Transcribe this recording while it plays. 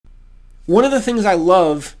One of the things I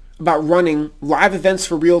love about running live events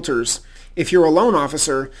for realtors, if you're a loan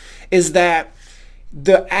officer, is that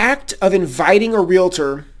the act of inviting a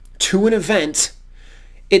realtor to an event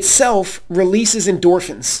itself releases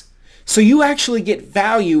endorphins. So you actually get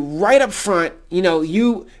value right up front.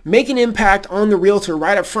 You make an impact on the realtor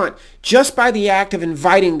right up front just by the act of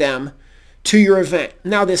inviting them to your event.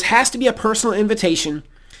 Now, this has to be a personal invitation.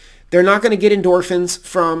 They're not going to get endorphins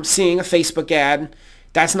from seeing a Facebook ad.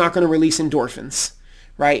 That's not going to release endorphins,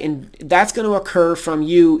 right? And that's going to occur from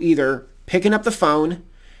you either picking up the phone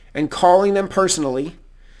and calling them personally.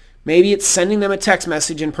 Maybe it's sending them a text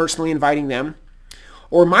message and personally inviting them.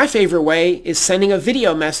 Or my favorite way is sending a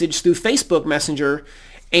video message through Facebook Messenger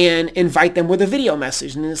and invite them with a video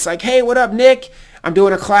message. And it's like, hey, what up, Nick? I'm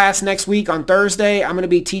doing a class next week on Thursday. I'm going to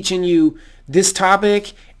be teaching you this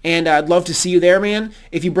topic, and I'd love to see you there, man.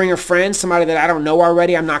 If you bring a friend, somebody that I don't know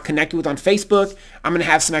already, I'm not connected with on Facebook, I'm going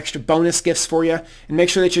to have some extra bonus gifts for you. And make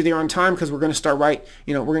sure that you're there on time because we're going to start right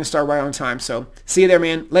on time. So see you there,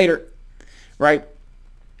 man. Later, right?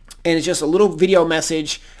 And it's just a little video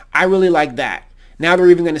message. I really like that. Now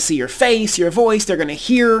they're even going to see your face, your voice. They're going to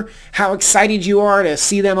hear how excited you are to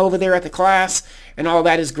see them over there at the class, and all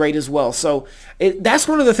that is great as well. So that's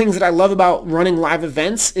one of the things that I love about running live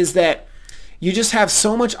events is that you just have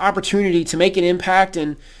so much opportunity to make an impact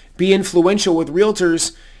and be influential with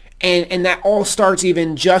realtors, and that all starts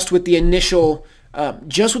even just with the initial,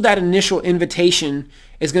 just with that initial invitation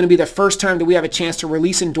is going to be the first time that we have a chance to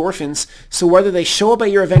release endorphins. So whether they show up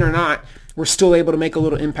at your event or not, we're still able to make a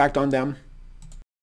little impact on them.